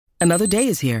Another day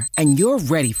is here, and you're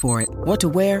ready for it. What to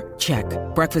wear? Check.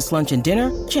 Breakfast, lunch, and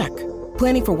dinner? Check.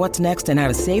 Planning for what's next and how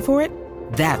to save for it?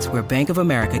 That's where Bank of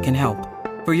America can help.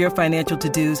 For your financial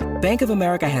to-dos, Bank of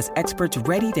America has experts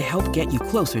ready to help get you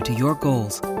closer to your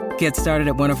goals. Get started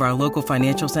at one of our local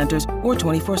financial centers or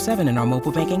 24/7 in our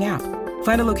mobile banking app.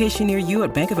 Find a location near you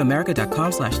at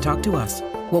bankofamerica.com/talktous.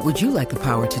 What would you like the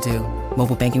power to do?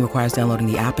 Mobile banking requires downloading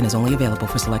the app and is only available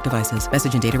for select devices.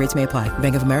 Message and data rates may apply.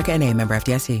 Bank of America N.A., member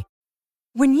FDIC.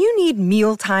 When you need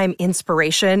mealtime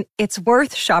inspiration, it's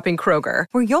worth shopping Kroger,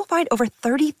 where you'll find over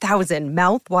 30,000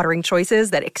 mouth-watering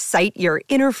choices that excite your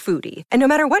inner foodie. And no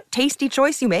matter what tasty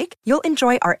choice you make, you'll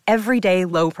enjoy our everyday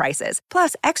low prices,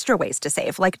 plus extra ways to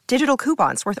save, like digital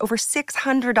coupons worth over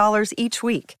 $600 each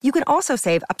week. You can also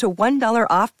save up to $1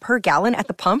 off per gallon at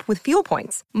the pump with fuel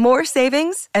points. More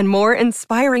savings and more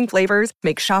inspiring flavors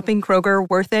make shopping Kroger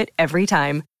worth it every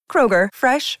time. Kroger,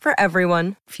 fresh for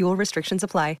everyone. Fuel restrictions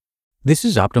apply. This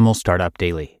is Optimal Startup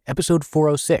Daily, episode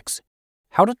 406,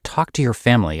 How to Talk to Your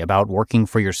Family About Working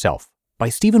for Yourself by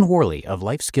Stephen Worley of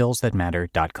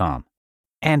LifeSkillsThatMatter.com.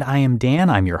 And I am Dan,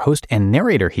 I'm your host and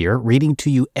narrator here, reading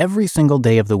to you every single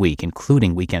day of the week,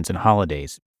 including weekends and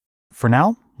holidays. For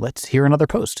now, let's hear another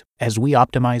post as we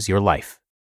optimize your life.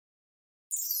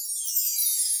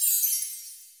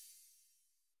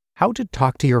 How to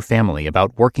Talk to Your Family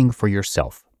About Working for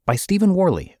Yourself by Stephen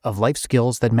Worley of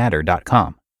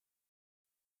LifeSkillsThatMatter.com.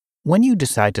 When you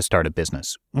decide to start a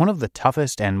business, one of the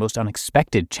toughest and most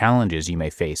unexpected challenges you may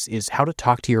face is how to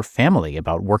talk to your family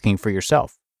about working for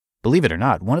yourself. Believe it or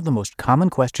not, one of the most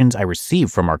common questions I receive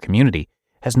from our community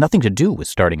has nothing to do with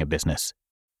starting a business.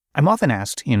 I'm often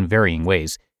asked, in varying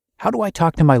ways, how do I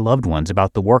talk to my loved ones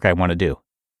about the work I want to do?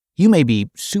 You may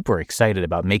be super excited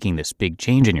about making this big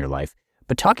change in your life,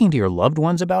 but talking to your loved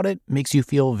ones about it makes you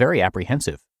feel very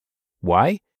apprehensive.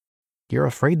 Why? You're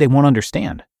afraid they won't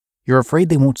understand. You're afraid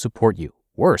they won't support you.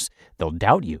 Worse, they'll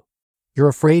doubt you. You're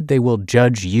afraid they will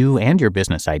judge you and your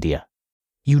business idea.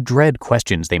 You dread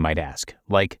questions they might ask,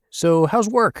 like, so how's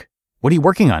work? What are you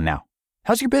working on now?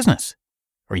 How's your business?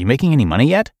 Are you making any money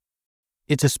yet?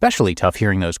 It's especially tough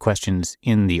hearing those questions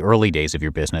in the early days of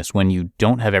your business when you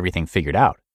don't have everything figured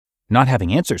out. Not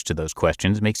having answers to those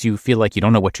questions makes you feel like you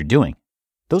don't know what you're doing.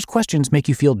 Those questions make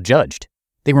you feel judged.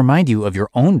 They remind you of your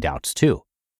own doubts, too.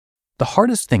 The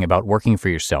hardest thing about working for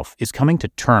yourself is coming to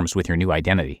terms with your new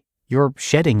identity. You're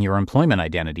shedding your employment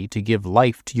identity to give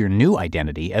life to your new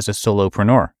identity as a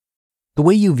solopreneur. The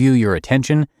way you view your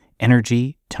attention,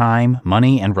 energy, time,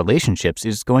 money, and relationships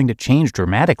is going to change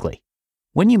dramatically.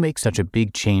 When you make such a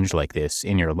big change like this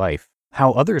in your life,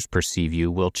 how others perceive you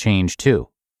will change too.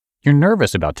 You're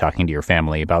nervous about talking to your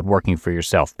family about working for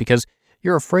yourself because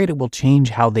you're afraid it will change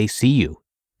how they see you.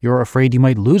 You're afraid you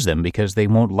might lose them because they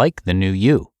won't like the new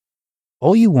you.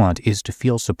 All you want is to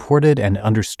feel supported and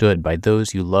understood by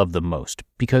those you love the most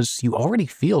because you already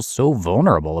feel so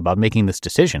vulnerable about making this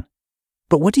decision.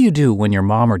 But what do you do when your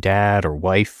mom or dad or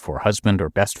wife or husband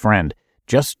or best friend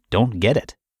just don't get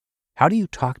it? How do you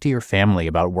talk to your family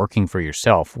about working for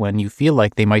yourself when you feel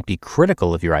like they might be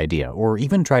critical of your idea or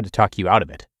even try to talk you out of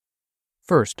it?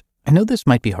 First, I know this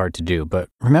might be hard to do, but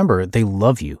remember, they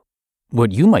love you.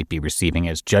 What you might be receiving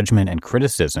as judgment and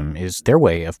criticism is their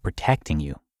way of protecting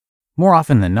you. More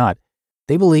often than not,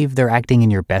 they believe they're acting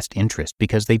in your best interest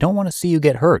because they don't want to see you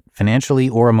get hurt financially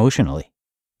or emotionally.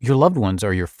 Your loved ones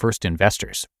are your first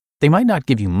investors. They might not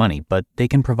give you money, but they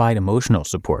can provide emotional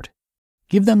support.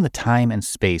 Give them the time and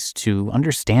space to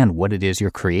understand what it is you're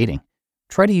creating.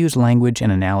 Try to use language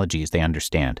and analogies they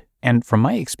understand. And from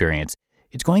my experience,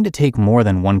 it's going to take more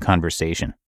than one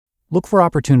conversation. Look for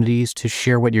opportunities to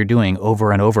share what you're doing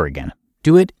over and over again.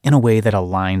 Do it in a way that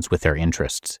aligns with their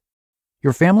interests.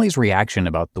 Your family's reaction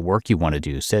about the work you want to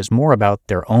do says more about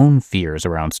their own fears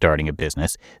around starting a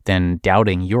business than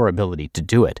doubting your ability to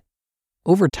do it.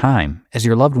 Over time, as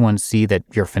your loved ones see that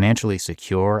you're financially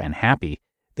secure and happy,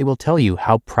 they will tell you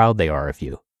how proud they are of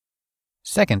you.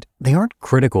 Second, they aren't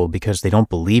critical because they don't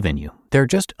believe in you. They're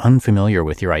just unfamiliar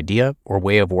with your idea or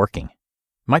way of working.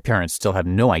 My parents still have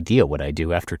no idea what I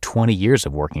do after 20 years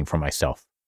of working for myself.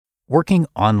 Working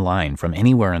online from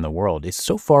anywhere in the world is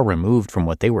so far removed from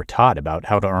what they were taught about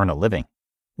how to earn a living.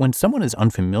 When someone is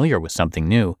unfamiliar with something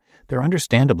new, they're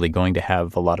understandably going to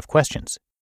have a lot of questions.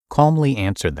 Calmly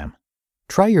answer them.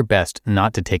 Try your best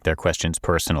not to take their questions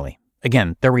personally.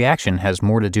 Again, their reaction has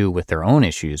more to do with their own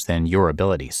issues than your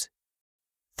abilities.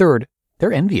 Third,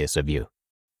 they're envious of you.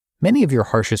 Many of your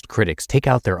harshest critics take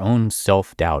out their own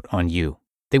self-doubt on you.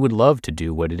 They would love to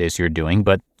do what it is you're doing,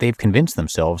 but they've convinced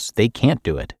themselves they can't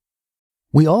do it.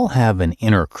 We all have an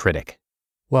inner critic.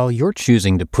 While you're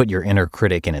choosing to put your inner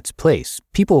critic in its place,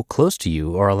 people close to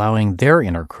you are allowing their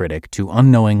inner critic to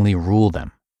unknowingly rule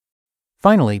them.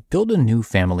 Finally, build a new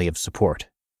family of support.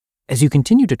 As you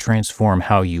continue to transform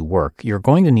how you work, you're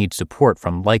going to need support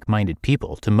from like-minded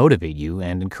people to motivate you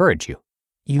and encourage you.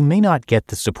 You may not get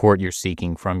the support you're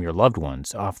seeking from your loved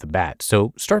ones off the bat,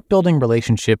 so start building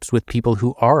relationships with people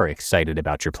who are excited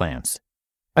about your plans.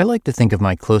 I like to think of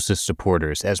my closest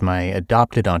supporters as my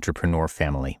adopted entrepreneur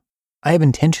family. I have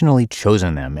intentionally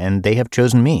chosen them, and they have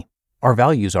chosen me. Our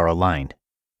values are aligned.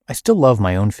 I still love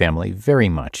my own family very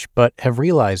much, but have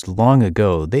realized long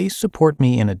ago they support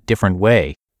me in a different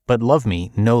way, but love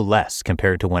me no less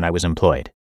compared to when I was employed.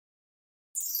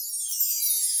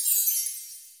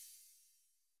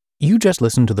 You just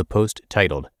listened to the post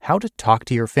titled, How to Talk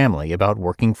to Your Family About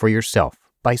Working for Yourself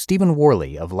by Stephen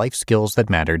Worley of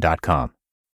LifeSkillsThatMatter.com.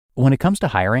 When it comes to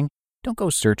hiring, don't go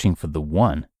searching for the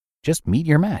one. Just meet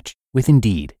your match with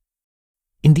Indeed.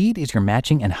 Indeed is your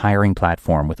matching and hiring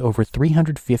platform with over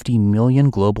 350 million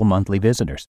global monthly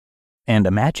visitors and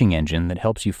a matching engine that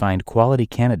helps you find quality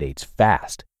candidates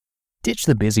fast. Ditch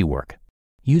the busy work.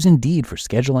 Use Indeed for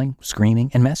scheduling,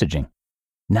 screening, and messaging.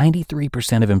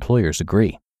 93% of employers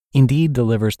agree. Indeed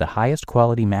delivers the highest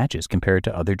quality matches compared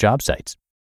to other job sites.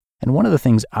 And one of the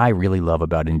things I really love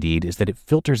about Indeed is that it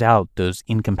filters out those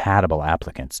incompatible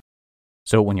applicants.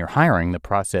 So when you're hiring, the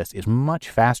process is much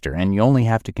faster and you only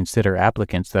have to consider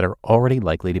applicants that are already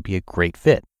likely to be a great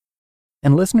fit.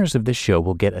 And listeners of this show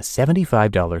will get a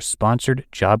 $75 sponsored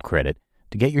job credit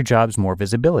to get your jobs more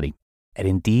visibility at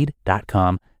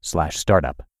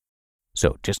Indeed.com/startup.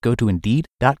 So just go to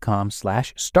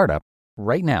Indeed.com/startup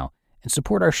right now and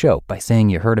support our show by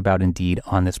saying you heard about Indeed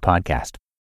on this podcast.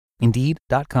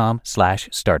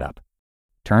 Indeed.com/startup.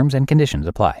 Terms and conditions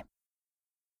apply.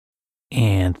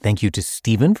 And thank you to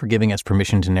Stephen for giving us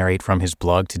permission to narrate from his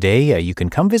blog today. You can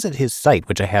come visit his site,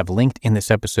 which I have linked in this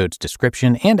episode's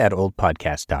description and at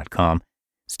oldpodcast.com.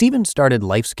 Stephen started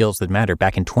Life Skills That Matter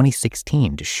back in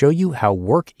 2016 to show you how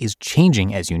work is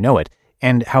changing as you know it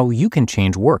and how you can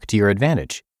change work to your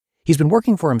advantage. He's been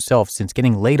working for himself since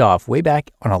getting laid off way back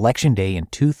on Election Day in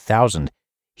 2000.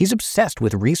 He's obsessed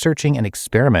with researching and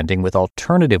experimenting with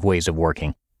alternative ways of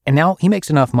working. And now he makes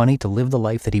enough money to live the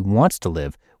life that he wants to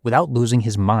live without losing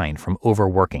his mind from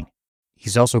overworking.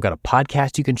 He's also got a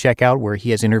podcast you can check out where he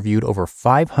has interviewed over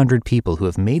 500 people who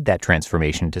have made that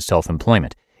transformation to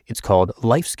self-employment. It's called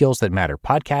Life Skills That Matter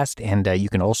Podcast, and you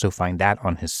can also find that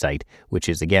on his site, which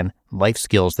is, again,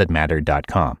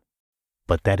 lifeskillsthatmatter.com.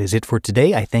 But that is it for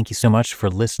today. I thank you so much for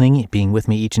listening, being with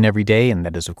me each and every day, and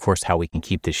that is, of course, how we can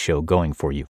keep this show going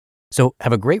for you. So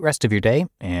have a great rest of your day,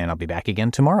 and I'll be back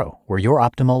again tomorrow, where your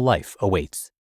optimal life awaits.